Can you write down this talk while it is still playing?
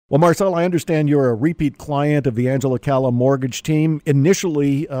Well, Marcella, I understand you're a repeat client of the Angela Calla Mortgage Team.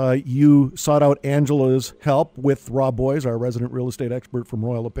 Initially, you sought out Angela's help with Rob Boys, our resident real estate expert from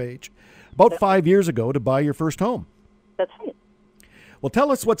Royal LePage, about 5 years ago to buy your first home. That's right. Well, tell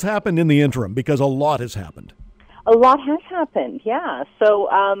us what's happened in the interim, because a lot has happened. A lot has happened, yeah. So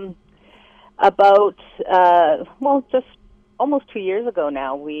just almost 2 years ago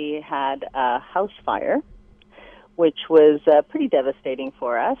now, we had a house fire, which was pretty devastating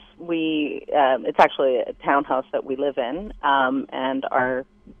for us. It's actually a townhouse that we live in, and our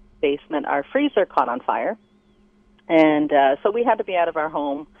basement, our freezer caught on fire. And so we had to be out of our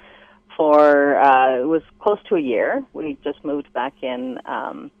home for, it was close to a year. We just moved back in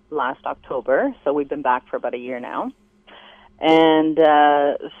last October, so we've been back for about a year now. And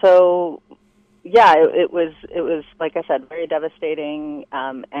it was, like I said, very devastating.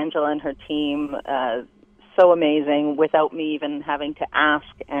 Angela and her team, so amazing. Without me even having to ask,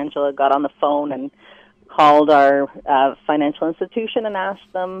 Angela got on the phone and called our financial institution and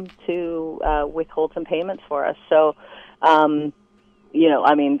asked them to withhold some payments for us. So, that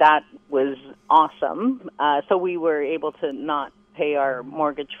was awesome. So we were able to not pay our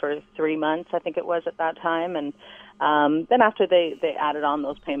mortgage for 3 months, I think it was at that time. And then after they added on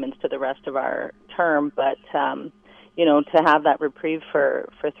those payments to the rest of our term. But, to have that reprieve for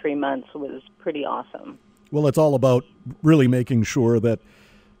 3 months was pretty awesome. Well, it's all about really making sure that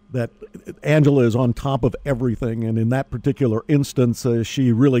Angela is on top of everything. And in that particular instance,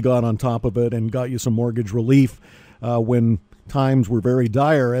 she really got on top of it and got you some mortgage relief when times were very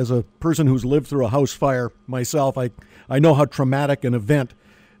dire. As a person who's lived through a house fire myself, I know how traumatic an event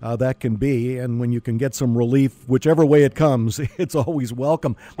that can be. And when you can get some relief, whichever way it comes, it's always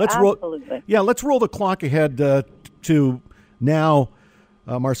welcome. Absolutely. Let's roll the clock ahead to now.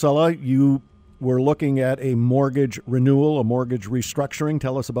 Marcella, you were looking at a mortgage renewal, a mortgage restructuring.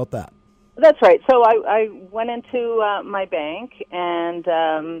 Tell us about that. That's right. So I went into my bank, and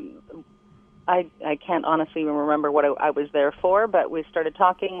I can't honestly remember what I was there for, but we started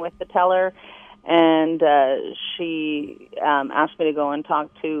talking with the teller, and she asked me to go and talk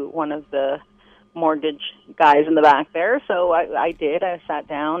to one of the mortgage guys in the back there. So I did. I sat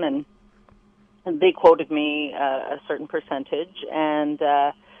down, and they quoted me a certain percentage, and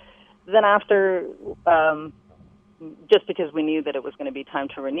then after, just because we knew that it was going to be time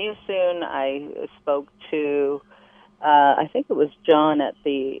to renew soon, I spoke to, I think it was John at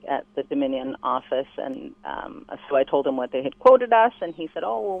the Dominion office, and so I told him what they had quoted us, and he said,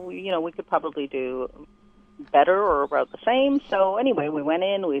 "Oh, well, we could probably do better or about the same." So anyway, we went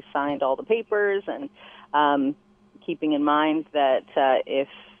in, we signed all the papers, and keeping in mind that if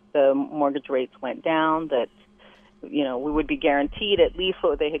the mortgage rates went down, that we would be guaranteed at least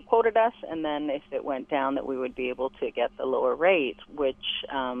what they had quoted us, and then if it went down, that we would be able to get the lower rate, which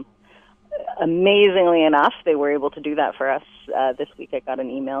amazingly enough, they were able to do that for us. This week I got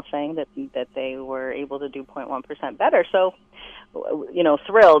an email saying that they were able to do 0.1% better. So,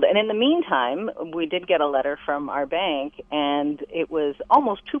 thrilled. And in the meantime, we did get a letter from our bank, and it was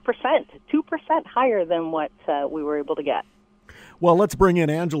almost 2% higher than what we were able to get. Well, let's bring in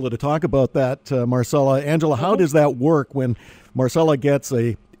Angela to talk about that, Marcella. Angela, how does that work when Marcella gets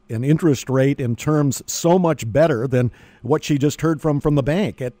an interest rate in terms so much better than what she just heard from the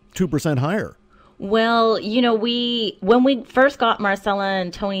bank at 2% higher? Well, when we first got Marcella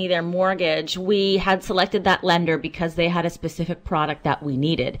and Tony their mortgage, we had selected that lender because they had a specific product that we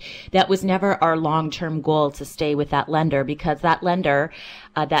needed. That was never our long-term goal to stay with that lender, because that lender,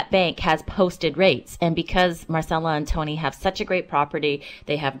 that bank, has posted rates. And because Marcella and Tony have such a great property,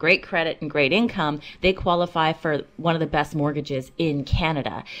 they have great credit and great income, they qualify for one of the best mortgages in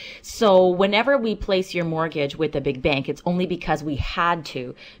Canada. So whenever we place your mortgage with a big bank, it's only because we had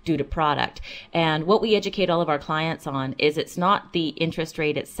to due to product. And what we educate all of our clients on is it's not the interest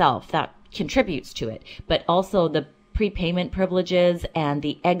rate itself that contributes to it, but also the prepayment privileges and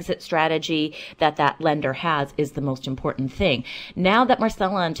the exit strategy that lender has is the most important thing. Now that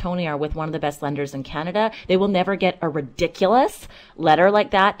Marcella and Tony are with one of the best lenders in Canada, they will never get a ridiculous letter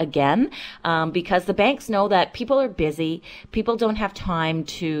like that again, because the banks know that people are busy. People don't have time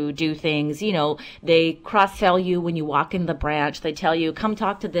to do things. They cross-sell you when you walk in the branch. They tell you, come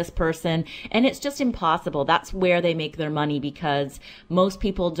talk to this person, and it's just impossible. That's where they make their money, because most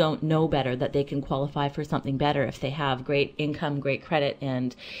people don't know better that they can qualify for something better if they have great income, great credit,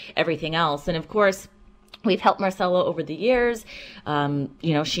 and everything else. And of course, We've helped Marcella over the years.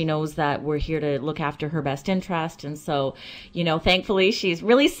 She knows that we're here to look after her best interest. And so, thankfully, she's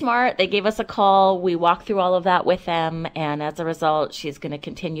really smart. They gave us a call. We walked through all of that with them. And as a result, she's going to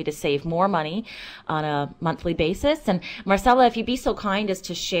continue to save more money on a monthly basis. And Marcella, if you'd be so kind as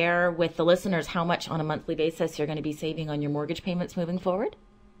to share with the listeners how much on a monthly basis you're going to be saving on your mortgage payments moving forward.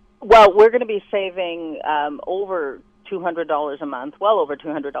 Well, we're going to be saving over $200 a month, well over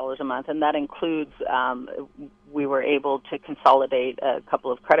 $200 a month, and that includes we were able to consolidate a couple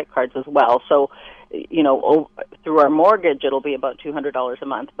of credit cards as well. So, through our mortgage, it'll be about $200 a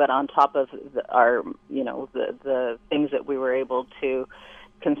month, but on top of the things that we were able to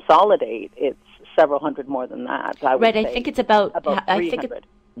consolidate, it's several hundred more than that. I think it's about 300.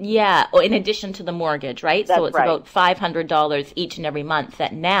 Yeah, in addition to the mortgage, right? That's so it's right. about $500 each and every month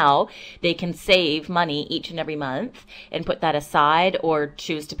that now they can save money each and every month and put that aside or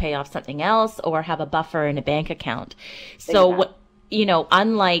choose to pay off something else or have a buffer in a bank account. So Exactly.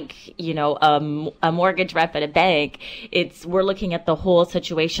 Unlike, a mortgage rep at a bank, we're looking at the whole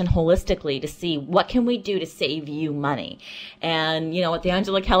situation holistically to see what can we do to save you money. And, at the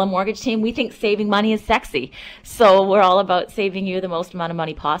Angela Calla Mortgage Team, we think saving money is sexy. So we're all about saving you the most amount of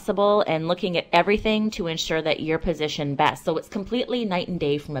money possible and looking at everything to ensure that you're positioned best. So it's completely night and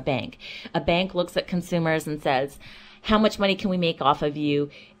day from a bank. A bank looks at consumers and says, how much money can we make off of you?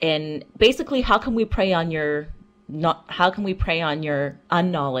 And basically, how can we prey on your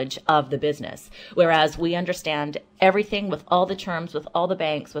unknowledge of the business? Whereas we understand everything with all the terms, with all the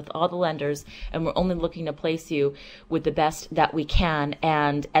banks, with all the lenders, and we're only looking to place you with the best that we can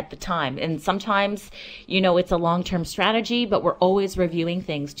and at the time. And sometimes, it's a long-term strategy, but we're always reviewing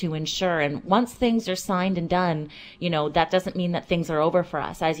things to ensure. And once things are signed and done, that doesn't mean that things are over for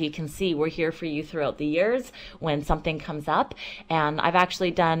us. As you can see, we're here for you throughout the years when something comes up. And I've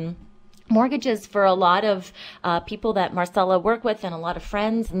actually done mortgages for a lot of people that Marcella worked with and a lot of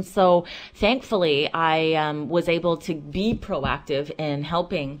friends. And so thankfully I was able to be proactive in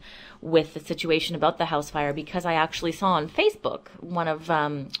helping with the situation about the house fire because I actually saw on Facebook one of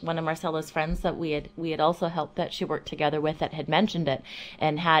Marcella's friends that we had also helped that she worked together with that had mentioned it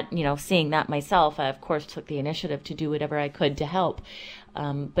and had, seeing that myself, I of course took the initiative to do whatever I could to help.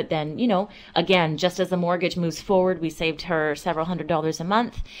 But then, again, just as the mortgage moves forward, we saved her several $100s a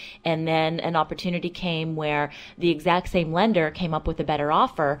month. And then an opportunity came where the exact same lender came up with a better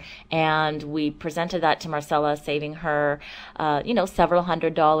offer. And we presented that to Marcella, saving her, several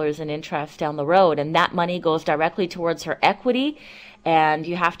 $100s in interest down the road. And that money goes directly towards her equity. And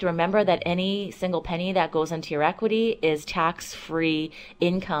you have to remember that any single penny that goes into your equity is tax-free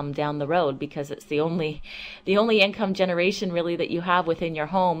income down the road because it's the only income generation really that you have within your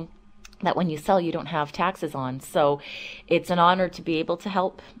home that when you sell you don't have taxes on. So it's an honor to be able to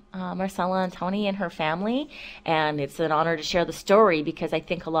help Marcella and Tony and her family. And it's an honor to share the story because I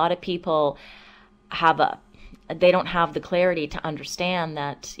think a lot of people they don't have the clarity to understand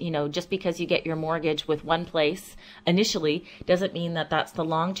that, just because you get your mortgage with one place initially doesn't mean that that's the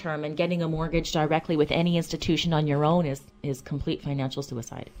long term, and getting a mortgage directly with any institution on your own is complete financial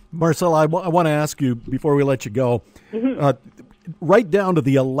suicide. Marcella, I want to ask you before we let you go, right down to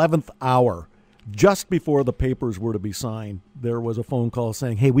the 11th hour, just before the papers were to be signed, there was a phone call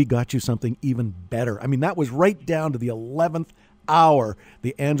saying, hey, we got you something even better. I mean, that was right down to the 11th hour.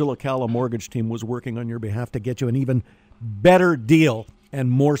 The Angela Calla Mortgage Team was working on your behalf to get you an even better deal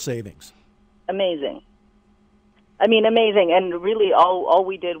and more savings. Amazing. Amazing. And really all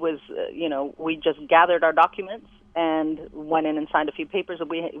we did was, we just gathered our documents and went in and signed a few papers.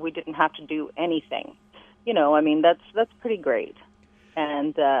 We didn't have to do anything. That's pretty great.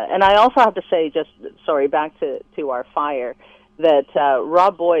 And I also have to say, back to our fire, that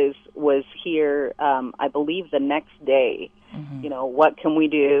Rob Boys was here, I believe, the next day. Mm-hmm. What can we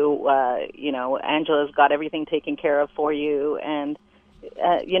do? Angela's got everything taken care of for you. And,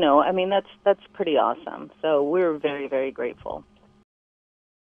 that's pretty awesome. So we're very, very grateful.